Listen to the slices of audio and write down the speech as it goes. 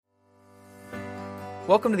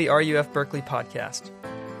Welcome to the RUF Berkeley podcast.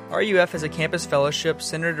 RUF is a campus fellowship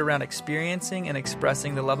centered around experiencing and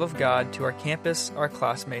expressing the love of God to our campus, our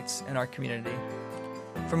classmates, and our community.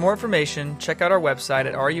 For more information, check out our website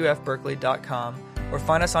at rufberkeley.com or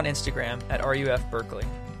find us on Instagram at rufberkeley.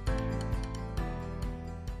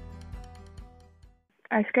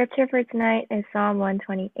 Our scripture for tonight is Psalm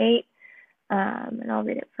 128, and I'll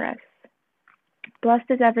read it for us. Blessed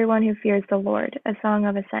is everyone who fears the Lord, a song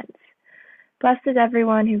of ascents. Blessed is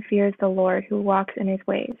everyone who fears the Lord, who walks in his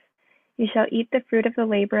ways. You shall eat the fruit of the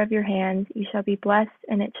labor of your hands. You shall be blessed,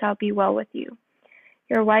 and it shall be well with you.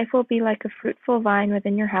 Your wife will be like a fruitful vine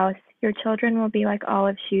within your house. Your children will be like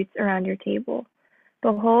olive shoots around your table.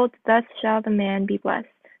 Behold, thus shall the man be blessed,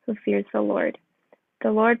 who fears the Lord.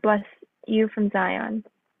 The Lord bless you from Zion.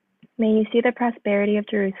 May you see the prosperity of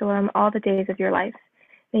Jerusalem all the days of your life.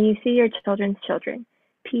 May you see your children's children.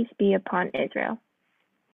 Peace be upon Israel.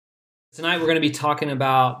 Tonight we're going to be talking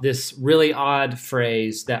about this really odd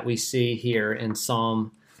phrase that we see here in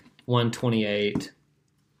Psalm 128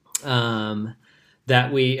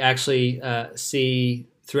 that we actually see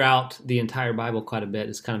throughout the entire Bible quite a bit.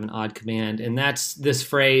 It's kind of an odd command, and that's this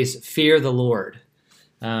phrase, fear the Lord.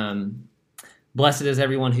 Blessed is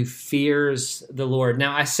everyone who fears the Lord.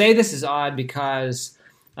 Now, I say this is odd because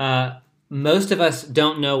most of us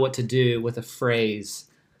don't know what to do with a phrase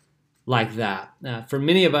like that. For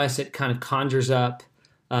many of us, it kind of conjures up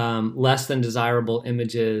less than desirable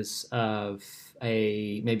images of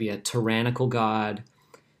maybe a tyrannical God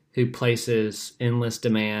who places endless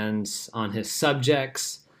demands on his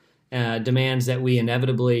subjects, demands that we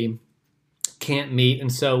inevitably can't meet,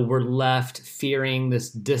 and so we're left fearing this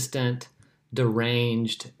distant,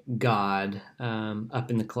 deranged God up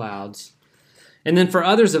in the clouds. And then for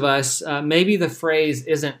others of us, maybe the phrase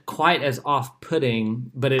isn't quite as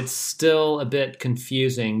off-putting, but it's still a bit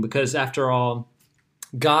confusing because, after all,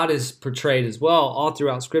 God is portrayed as well all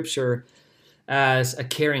throughout Scripture as a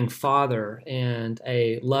caring father and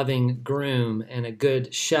a loving groom and a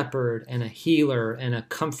good shepherd and a healer and a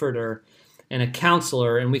comforter and a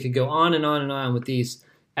counselor. And we could go on and on and on with these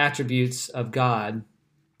attributes of God.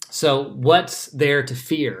 So what's there to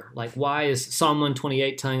fear? Like, why is Psalm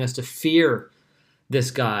 128 telling us to fear this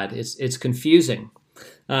God? It's confusing.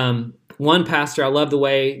 One pastor, I love the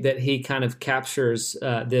way that he kind of captures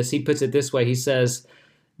this. He puts it this way. He says,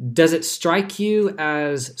 does it strike you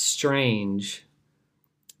as strange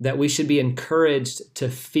that we should be encouraged to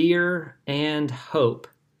fear and hope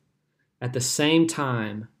at the same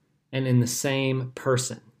time and in the same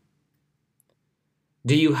person?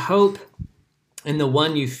 Do you hope in the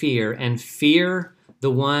one you fear and fear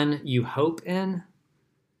the one you hope in?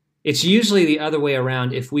 It's usually the other way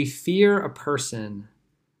around. If we fear a person,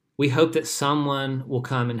 we hope that someone will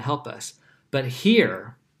come and help us. But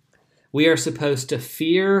here, we are supposed to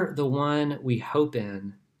fear the one we hope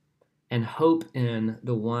in and hope in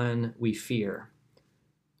the one we fear.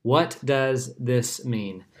 What does this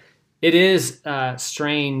mean? It is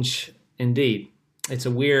strange indeed. It's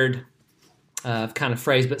a weird kind of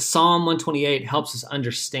phrase, but Psalm 128 helps us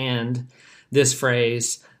understand this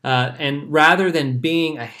phrase. And rather than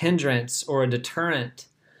being a hindrance or a deterrent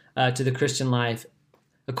to the Christian life,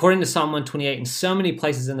 according to Psalm 128, in so many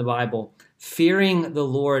places in the Bible, fearing the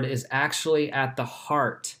Lord is actually at the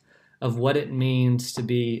heart of what it means to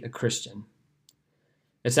be a Christian.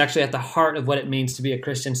 It's actually at the heart of what it means to be a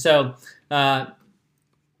Christian. So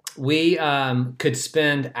we could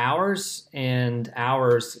spend hours and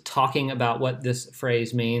hours talking about what this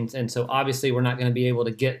phrase means. And so obviously we're not going to be able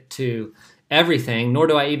to get to everything, nor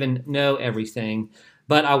do I even know everything.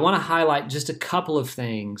 But I want to highlight just a couple of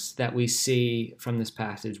things that we see from this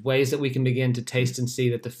passage, ways that we can begin to taste and see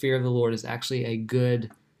that the fear of the Lord is actually a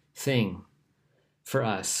good thing for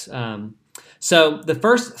us. So the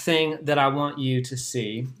first thing that I want you to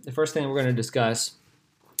see, the first thing we're going to discuss,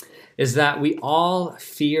 is that we all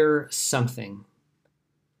fear something.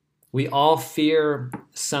 We all fear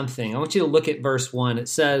something. I want you to look at verse 1. It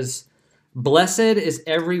says, blessed is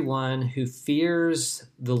everyone who fears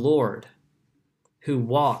the Lord, who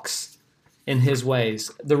walks in his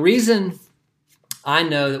ways. The reason I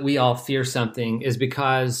know that we all fear something is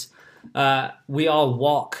because we all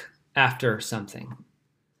walk after something.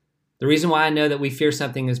 The reason why I know that we fear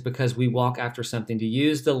something is because we walk after something. To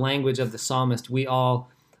use the language of the psalmist, we all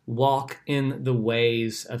walk in the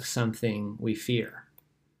ways of something we fear.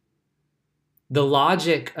 The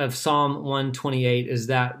logic of Psalm 128 is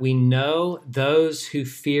that we know those who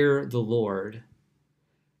fear the Lord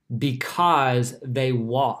because they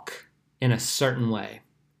walk in a certain way.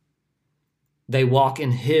 They walk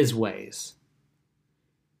in his ways.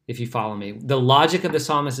 if you follow me. The logic of the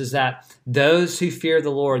psalmist is that those who fear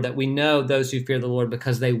the Lord, that we know those who fear the Lord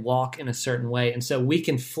because they walk in a certain way. And so we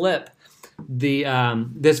can flip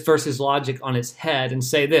this verse's logic on its head and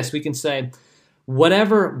say this. We can say,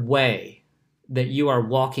 whatever way that you are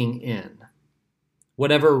walking in,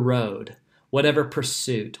 whatever road, whatever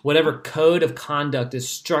pursuit, whatever code of conduct is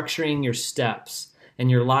structuring your steps and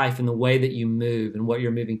your life and the way that you move and what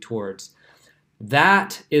you're moving towards,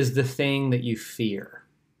 that is the thing that you fear.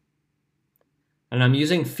 And I'm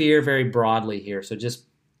using fear very broadly here, so just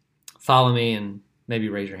follow me and maybe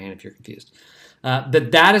raise your hand if you're confused.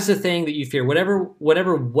 But that is the thing that you fear.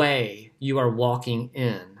 Whatever way you are walking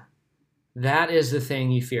in, that is the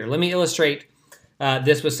thing you fear. Let me illustrate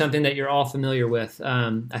this with something that you're all familiar with,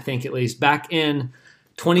 I think at least. Back in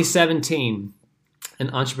 2017, an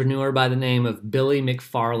entrepreneur by the name of Billy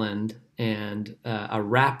McFarland and a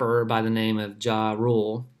rapper by the name of Ja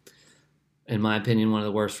Rule, in my opinion, one of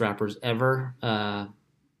the worst rappers ever.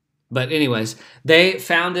 But anyways, they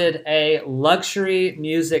founded a luxury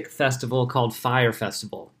music festival called Fyre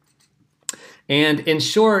Festival. And in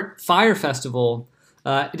short, Fyre Festival,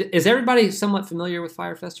 is everybody somewhat familiar with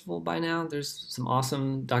Fyre Festival by now? There's some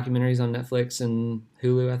awesome documentaries on Netflix and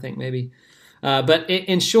Hulu, I think maybe. But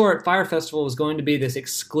in short, Fyre Festival was going to be this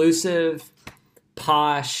exclusive,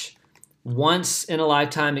 posh,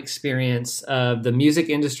 once-in-a-lifetime experience of the music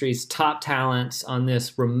industry's top talents on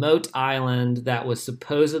this remote island that was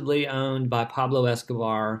supposedly owned by Pablo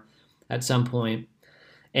Escobar at some point.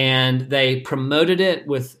 And they promoted it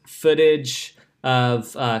with footage of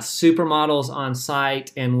supermodels on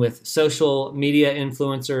site and with social media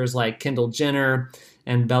influencers like Kendall Jenner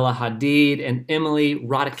and Bella Hadid and Emily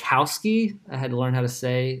Ratajkowski. I had to learn how to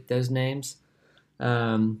say those names.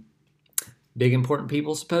 Big important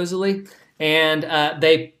people, supposedly. And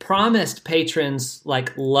they promised patrons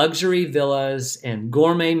like luxury villas and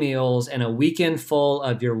gourmet meals and a weekend full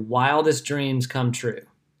of your wildest dreams come true.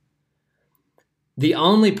 The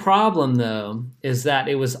only problem, though, is that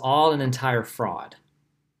it was all an entire fraud.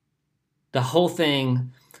 The whole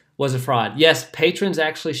thing was a fraud. Yes, patrons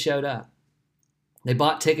actually showed up. They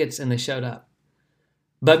bought tickets and they showed up.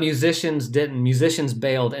 But musicians didn't. Musicians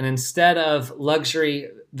bailed. And instead of luxury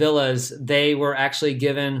villas, they were actually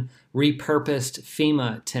given repurposed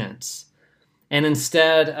FEMA tents. And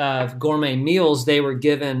instead of gourmet meals, they were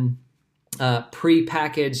given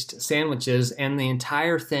pre-packaged sandwiches, and the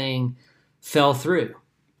entire thing fell through.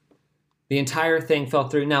 The entire thing fell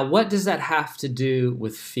through. Now, what does that have to do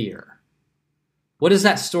with fear? What does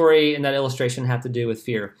that story and that illustration have to do with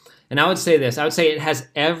fear? And I would say this. I would say it has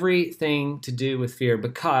everything to do with fear,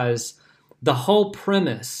 because the whole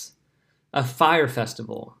premise of Fyre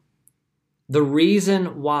Festival, the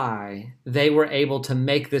reason why they were able to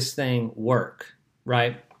make this thing work,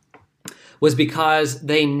 right, was because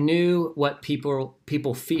they knew what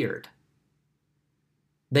people feared.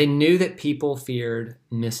 They knew that people feared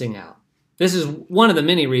missing out. This is one of the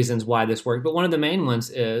many reasons why this worked, but one of the main ones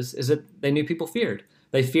is that they knew people feared.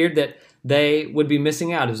 They feared that they would be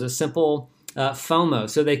missing out. It was a simple FOMO.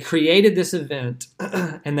 So they created this event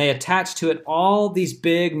and they attached to it all these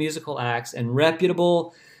big musical acts and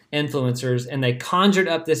reputable influencers, and they conjured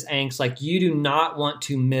up this angst like, you do not want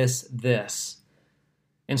to miss this.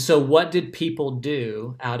 And so what did people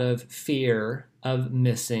do out of fear of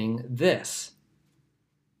missing this?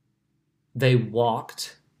 They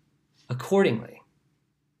walked accordingly.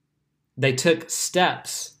 They took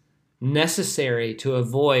steps necessary to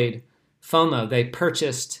avoid FOMO. They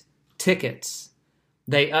purchased tickets.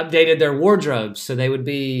 They updated their wardrobes so they would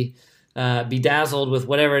be bedazzled with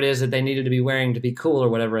whatever it is that they needed to be wearing to be cool or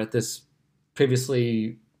whatever at this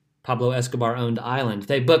previously Pablo Escobar-owned island.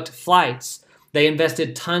 They booked flights. They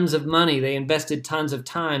invested tons of money. They invested tons of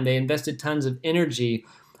time. They invested tons of energy,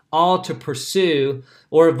 all to pursue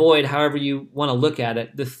or avoid, however you want to look at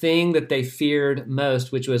it, the thing that they feared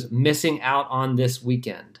most, which was missing out on this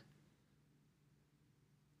weekend.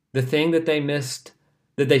 The thing that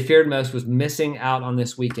they feared most was missing out on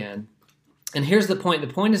this weekend. And here's the point.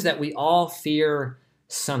 The point is that we all fear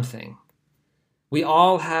something. We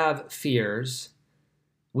all have fears.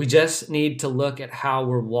 We just need to look at how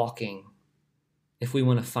we're walking if we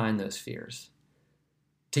want to find those fears.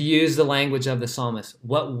 To use the language of the psalmist,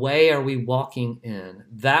 what way are we walking in?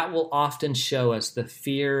 That will often show us the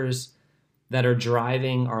fears that are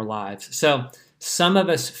driving our lives. So some of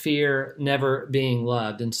us fear never being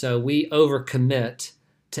loved, and so we overcommit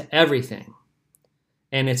to everything.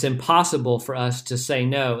 And it's impossible for us to say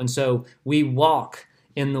no. And so we walk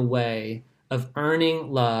in the way of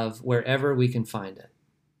earning love wherever we can find it.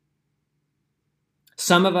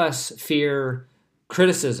 Some of us fear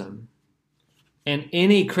criticism. And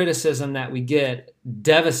any criticism that we get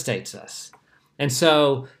devastates us. And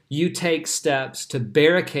so you take steps to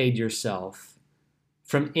barricade yourself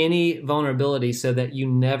from any vulnerability so that you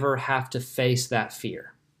never have to face that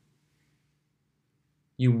fear.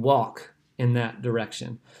 You walk in that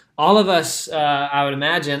direction. All of us, I would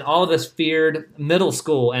imagine, all of us feared middle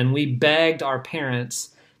school, and we begged our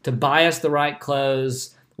parents to buy us the right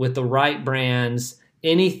clothes with the right brands,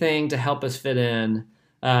 anything to help us fit in,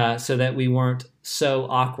 so that we weren't so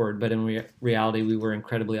awkward. But in reality, we were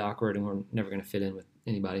incredibly awkward, and we're never going to fit in with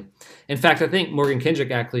anybody. In fact, I think Morgan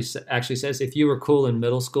Kendrick actually says, if you were cool in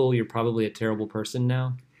middle school, you're probably a terrible person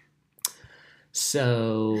now.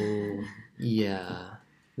 So, yeah.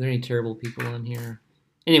 Are there any terrible people on here?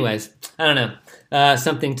 Anyways, I don't know.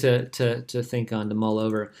 Something to think on, to mull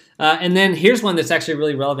over. And then here's one that's actually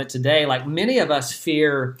really relevant today. Like many of us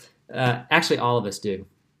fear, actually all of us do.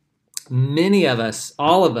 Many of us,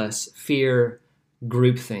 all of us fear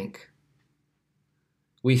groupthink.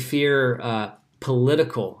 We fear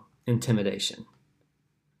political intimidation.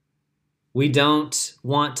 We don't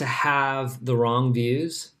want to have the wrong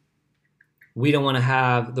views. We don't want to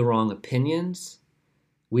have the wrong opinions.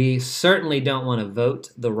 We certainly don't want to vote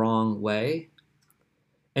the wrong way.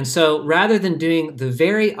 And so rather than doing the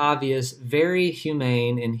very obvious, very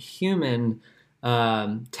humane and human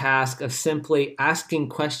task of simply asking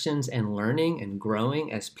questions and learning and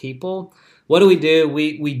growing as people, what do?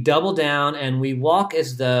 We double down and we walk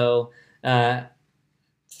as though our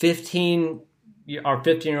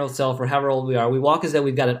 15-year-old self, or however old we are, we walk as though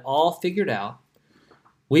we've got it all figured out.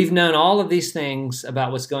 We've known all of these things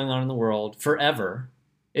about what's going on in the world forever.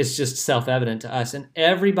 It's just self-evident to us, and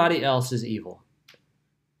everybody else is evil.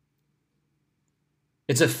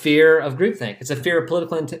 It's a fear of groupthink. It's a fear of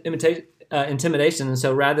political intimidation. And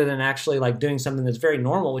so rather than actually like doing something that's very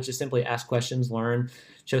normal, which is simply ask questions, learn,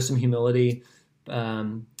 show some humility,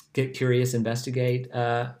 get curious, investigate,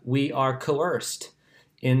 we are coerced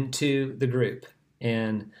into the group.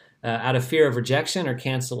 And out of fear of rejection or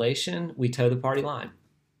cancellation, we toe the party line.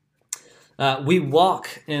 We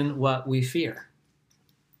walk in what we fear.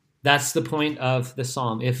 That's the point of the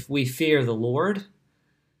psalm. If we fear the Lord,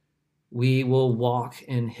 we will walk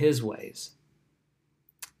in his ways.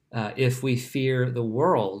 If we fear the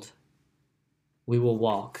world, we will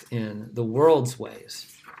walk in the world's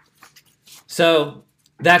ways. So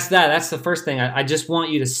that's that. That's the first thing. I just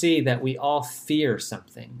want you to see that we all fear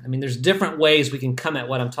something. I mean, there's different ways we can come at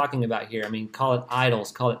what I'm talking about here. I mean, call it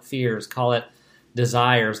idols, call it fears, call it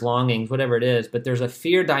desires, longings, whatever it is. But there's a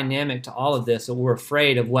fear dynamic to all of this, that we're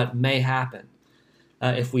afraid of what may happen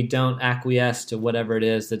if we don't acquiesce to whatever it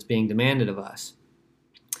is that's being demanded of us.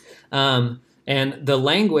 And the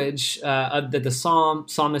language that the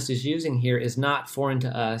psalmist is using here is not foreign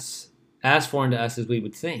to us, as we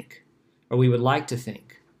would think, or we would like to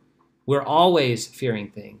think. We're always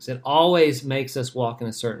fearing things. It always makes us walk in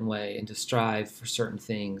a certain way and to strive for certain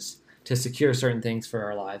things, to secure certain things for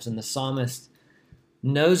our lives. And the psalmist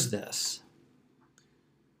knows this.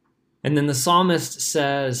 And then the psalmist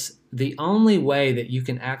says, the only way that you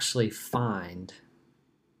can actually find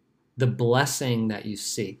the blessing that you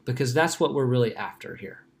seek, because that's what we're really after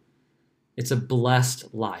here. It's a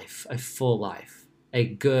blessed life, a full life, a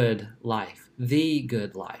good life, the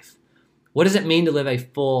good life. What does it mean to live a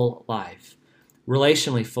full life?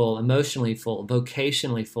 Relationally full, emotionally full,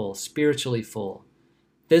 vocationally full, spiritually full,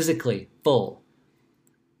 physically full.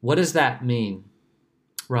 What does that mean?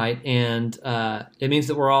 Right? And it means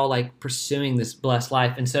that we're all like pursuing this blessed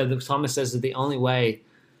life. And so the psalmist says that the only way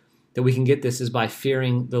that we can get this is by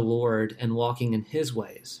fearing the Lord and walking in his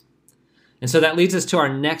ways. And so that leads us to our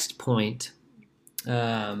next point,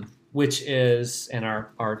 which is, and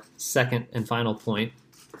our second and final point.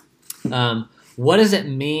 What does it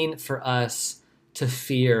mean for us to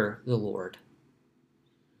fear the Lord?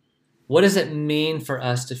 What does it mean for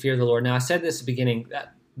us to fear the Lord? Now, I said this at the beginning,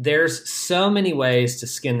 that there's so many ways to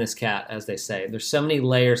skin this cat, as they say. There's so many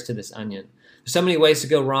layers to this onion. There's so many ways to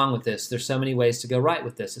go wrong with this. There's so many ways to go right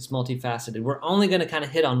with this. It's multifaceted. We're only going to kind of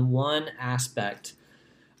hit on one aspect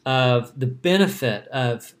of the benefit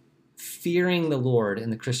of fearing the Lord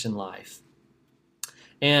in the Christian life.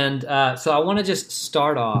 And so I want to just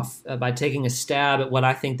start off by taking a stab at what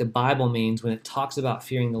I think the Bible means when it talks about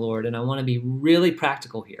fearing the Lord. And I want to be really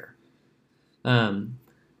practical here.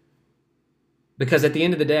 Because at the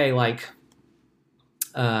end of the day,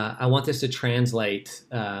 I want this to translate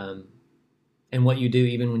in what you do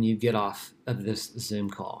even when you get off of this Zoom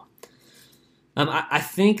call. I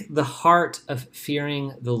think the heart of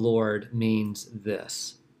fearing the Lord means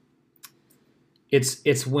this.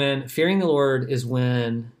 It's when fearing the Lord is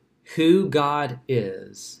when who God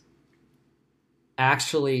is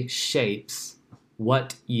actually shapes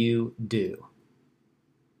what you do.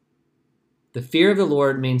 The fear of the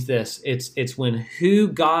Lord means this. It's when who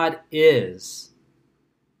God is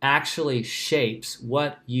actually shapes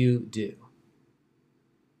what you do.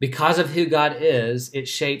 Because of who God is, it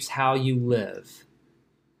shapes how you live.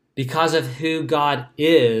 Because of who God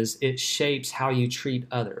is, it shapes how you treat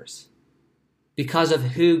others. Because of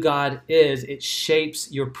who God is, it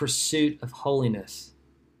shapes your pursuit of holiness.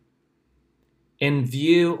 In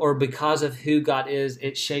view or because of who God is,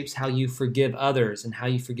 it shapes how you forgive others and how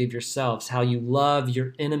you forgive yourselves, how you love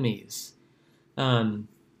your enemies.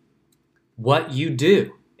 What you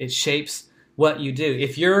do, it shapes what you do.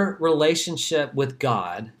 If your relationship with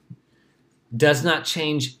God does not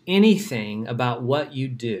change anything about what you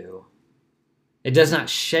do, it does not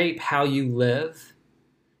shape how you live,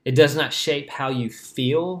 it does not shape how you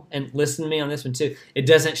feel, and listen to me on this one too, it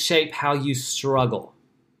doesn't shape how you struggle.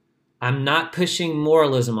 I'm not pushing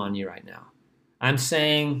moralism on you right now. I'm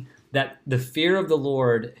saying that the fear of the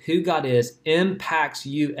Lord, who God is, impacts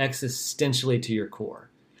you existentially to your core.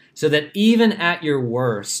 So that even at your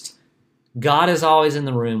worst, God is always in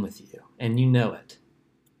the room with you, and you know it.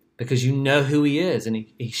 Because you know who He is, and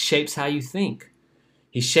He shapes how you think.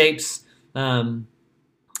 He shapes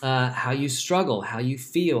how you struggle, how you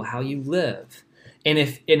feel, how you live. And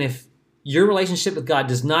if your relationship with God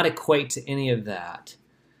does not equate to any of that,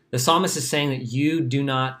 the psalmist is saying that you do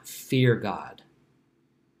not fear God.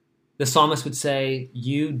 The psalmist would say,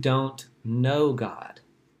 you don't know God.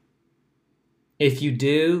 If you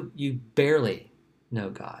do, you barely know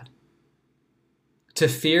God. To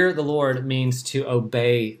fear the Lord means to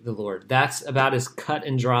obey the Lord. That's about as cut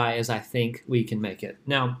and dry as I think we can make it.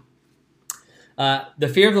 Now, the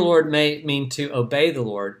fear of the Lord may mean to obey the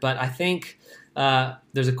Lord, but I think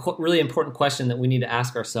there's a really important question that we need to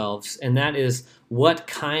ask ourselves, and that is, what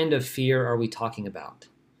kind of fear are we talking about?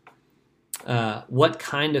 What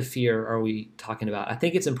kind of fear are we talking about? I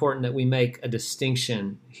think it's important that we make a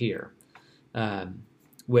distinction here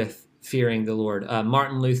with fearing the Lord.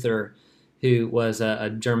 Martin Luther, who was a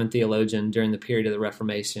German theologian during the period of the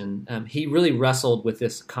Reformation, he really wrestled with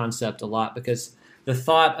this concept a lot, because the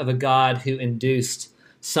thought of a God who induced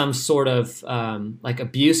some sort of like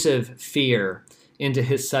abusive fear into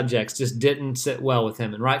his subjects just didn't sit well with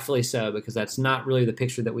him, and rightfully so, because that's not really the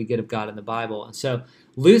picture that we get of God in the Bible. And so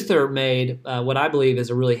Luther made what I believe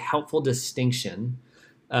is a really helpful distinction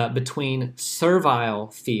between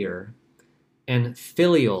servile fear and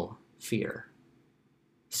filial fear.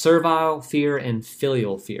 Servile fear and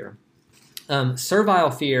filial fear.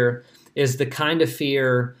 Servile fear is the kind of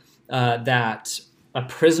fear that a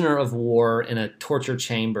prisoner of war in a torture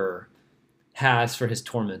chamber has for his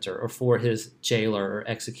tormentor or for his jailer or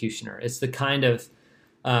executioner. It's the kind of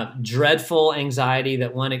dreadful anxiety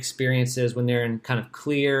that one experiences when they're in kind of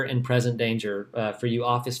clear and present danger. For you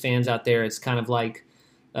Office fans out there, it's kind of like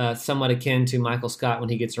somewhat akin to Michael Scott when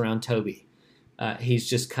he gets around Toby. He's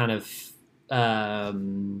just kind of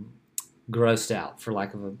grossed out, for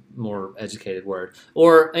lack of a more educated word.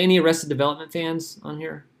 Or any Arrested Development fans on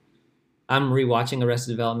here? I'm rewatching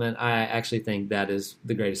Arrested Development. I actually think that is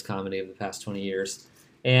the greatest comedy of the past 20 years.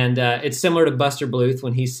 And it's similar to Buster Bluth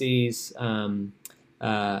when he sees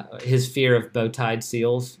his fear of bow-tied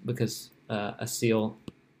seals, because a seal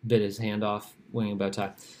bit his hand off wearing a bow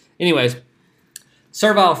tie. Anyways,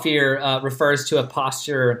 servile fear refers to a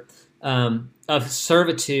posture of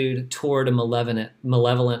servitude toward a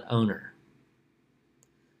malevolent owner.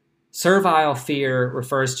 Servile fear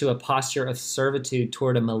refers to a posture of servitude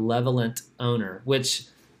toward a malevolent owner, which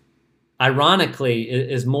ironically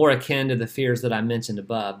is more akin to the fears that I mentioned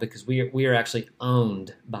above, because we are actually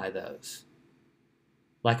owned by those,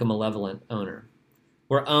 like a malevolent owner.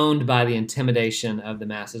 We're owned by the intimidation of the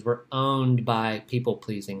masses. We're owned by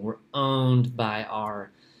people-pleasing. We're owned by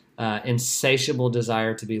our insatiable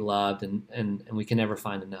desire to be loved, and we can never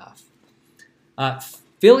find enough.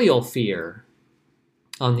 Filial fear,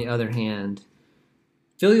 on the other hand,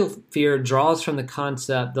 filial fear draws from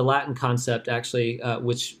the Latin concept actually,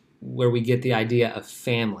 where we get the idea of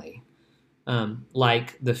family,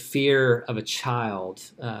 like the fear of a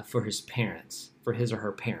child for his or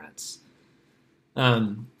her parents.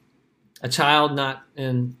 A child, not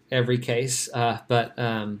in every case, but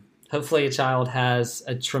hopefully a child has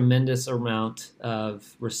a tremendous amount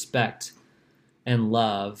of respect and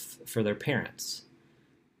love for their parents,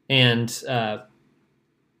 and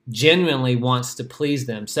genuinely wants to please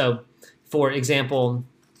them. So, for example,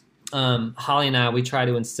 Holly and I, we try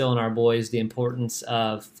to instill in our boys the importance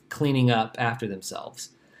of cleaning up after themselves.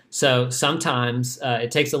 So sometimes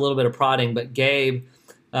it takes a little bit of prodding, but Gabe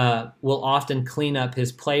will often clean up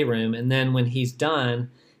his playroom. And then when he's done,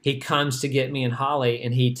 he comes to get me and Holly,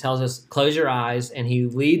 and he tells us, close your eyes, and he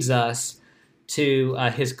leads us to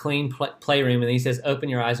his clean playroom, and he says, open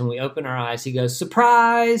your eyes. And when we open our eyes, he goes,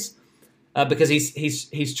 surprise, because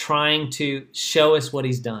he's trying to show us what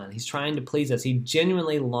he's done. He's trying to please us. He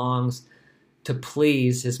genuinely longs to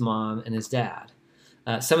please his mom and his dad.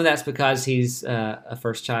 Some of that's because he's a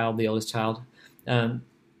first child, the oldest child.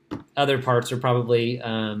 Other parts are probably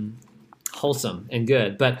wholesome and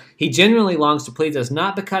good. But he genuinely longs to please us,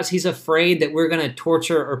 not because he's afraid that we're going to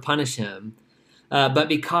torture or punish him, but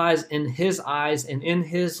because in his eyes and in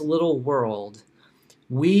his little world,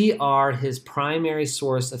 we are his primary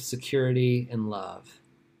source of security and love.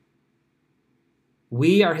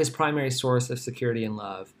 We are his primary source of security and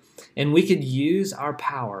love. And we could use our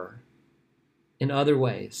power in other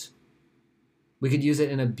ways. We could use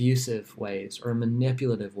it in abusive ways or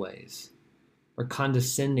manipulative ways or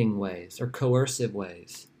condescending ways or coercive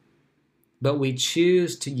ways. But we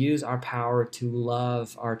choose to use our power to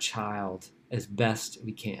love our child as best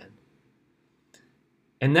we can.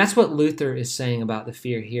 And that's what Luther is saying about the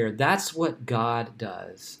fear here. That's what God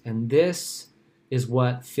does. And this is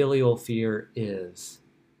what filial fear is.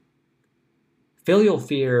 Filial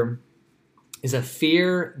fear is a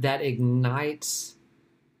fear that ignites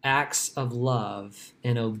acts of love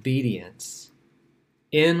and obedience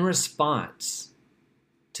in response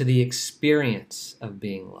to the experience of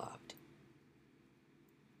being loved.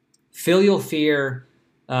 Filial fear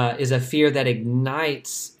is a fear that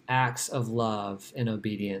ignites acts of love and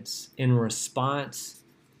obedience in response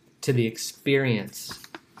to the experience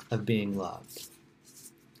of being loved.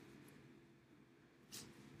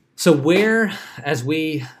 So where, as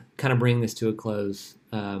we kind of bring this to a close,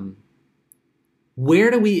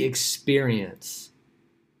 where do we experience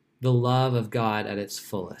the love of God at its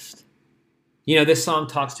fullest? You know, this psalm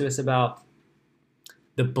talks to us about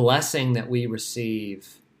the blessing that we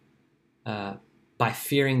receive by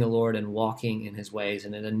fearing the Lord and walking in his ways.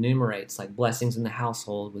 And it enumerates like blessings in the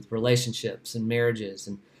household with relationships and marriages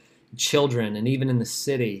and children and even in the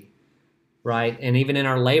city, right? And even in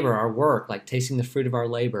our labor, our work, like tasting the fruit of our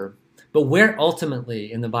labor. But where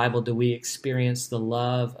ultimately in the Bible do we experience the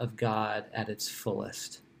love of God at its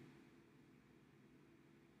fullest?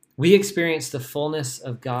 We experience the fullness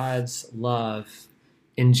of God's love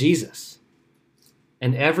in Jesus.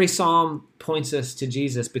 And every psalm points us to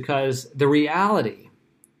Jesus because the reality,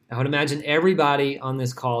 I would imagine everybody on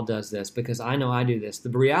this call does this because I know I do this. The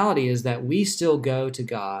reality is that we still go to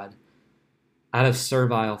God out of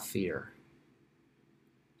servile fear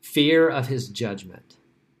of his judgment.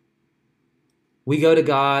 We go to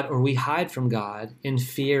God or we hide from God in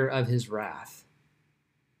fear of his wrath.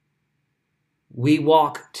 We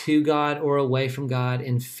walk to God or away from God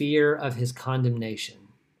in fear of his condemnation.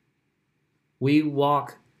 We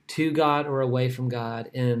walk to God or away from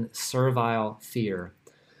God in servile fear.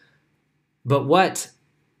 But what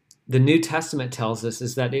the New Testament tells us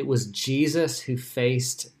is that it was Jesus who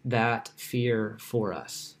faced that fear for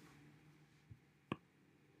us.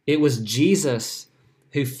 It was Jesus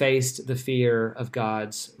who faced the fear of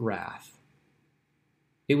God's wrath.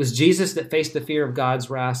 It was Jesus that faced the fear of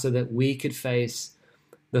God's wrath so that we could face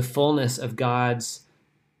the fullness of God's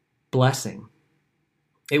blessing.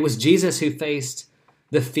 It was Jesus who faced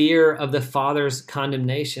the fear of the Father's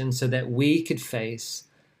condemnation so that we could face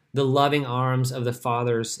the loving arms of the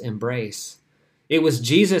Father's embrace. It was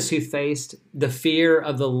Jesus who faced the fear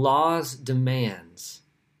of the law's demands,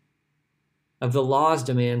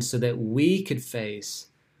 so that we could face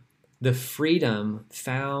the freedom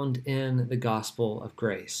found in the gospel of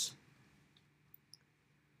grace.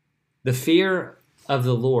 The fear of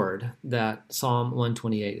the Lord that Psalm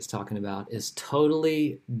 128 is talking about is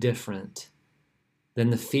totally different than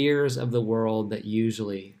the fears of the world that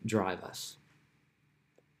usually drive us.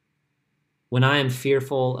 When I am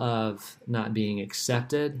fearful of not being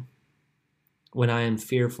accepted, when I am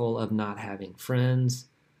fearful of not having friends,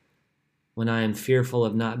 when I am fearful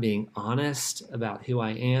of not being honest about who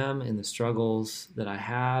I am and the struggles that I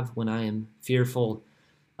have, when I am fearful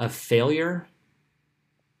of failure,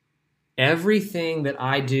 everything that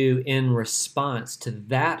I do in response to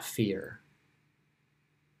that fear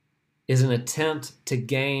is an attempt to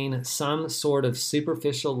gain some sort of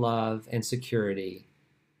superficial love and security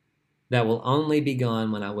that will only be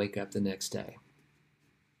gone when I wake up the next day.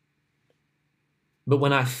 But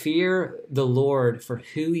when I fear the Lord for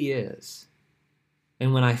who he is,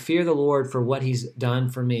 and when I fear the Lord for what he's done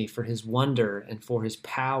for me, for his wonder and for his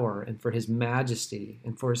power and for his majesty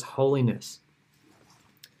and for his holiness,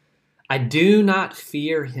 I do not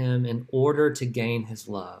fear him in order to gain his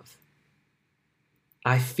love.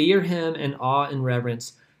 I fear him in awe and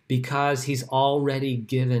reverence because he's already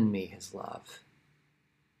given me his love.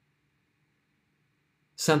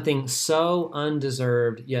 Something so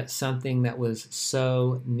undeserved, yet something that was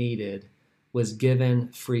so needed, was given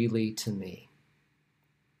freely to me.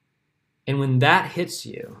 And when that hits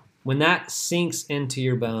you, when that sinks into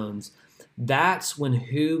your bones, that's when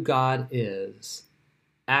who God is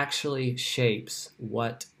actually shapes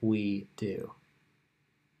what we do.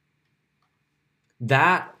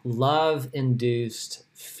 That love-induced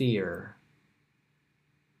fear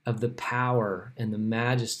of the power and the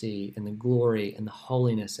majesty and the glory and the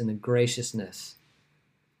holiness and the graciousness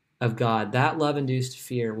of God, that love-induced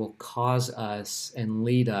fear will cause us and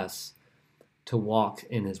lead us to walk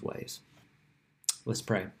in his ways. Let's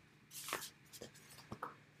pray.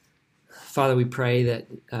 Father, we pray that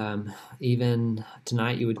even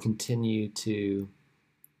tonight you would continue to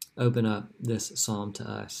open up this psalm to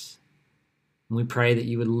us. And we pray that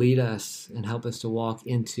you would lead us and help us to walk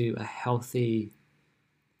into a healthy,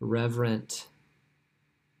 reverent,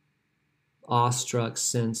 awestruck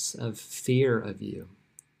sense of fear of you.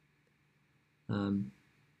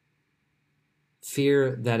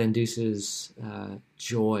 Fear that induces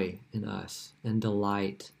joy in us and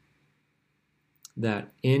delight. That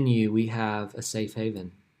in you we have a safe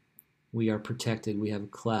haven. We are protected. We have a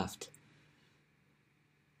cleft.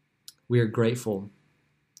 We are grateful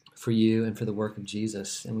for you and for the work of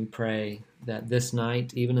Jesus. And we pray that this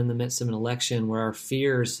night, even in the midst of an election where our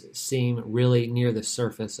fears seem really near the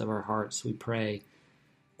surface of our hearts, we pray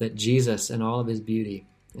that Jesus and all of his beauty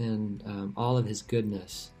and all of his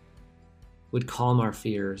goodness would calm our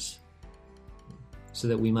fears so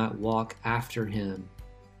that we might walk after him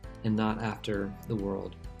and not after the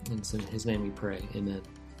world. And it's in his name we pray. Amen.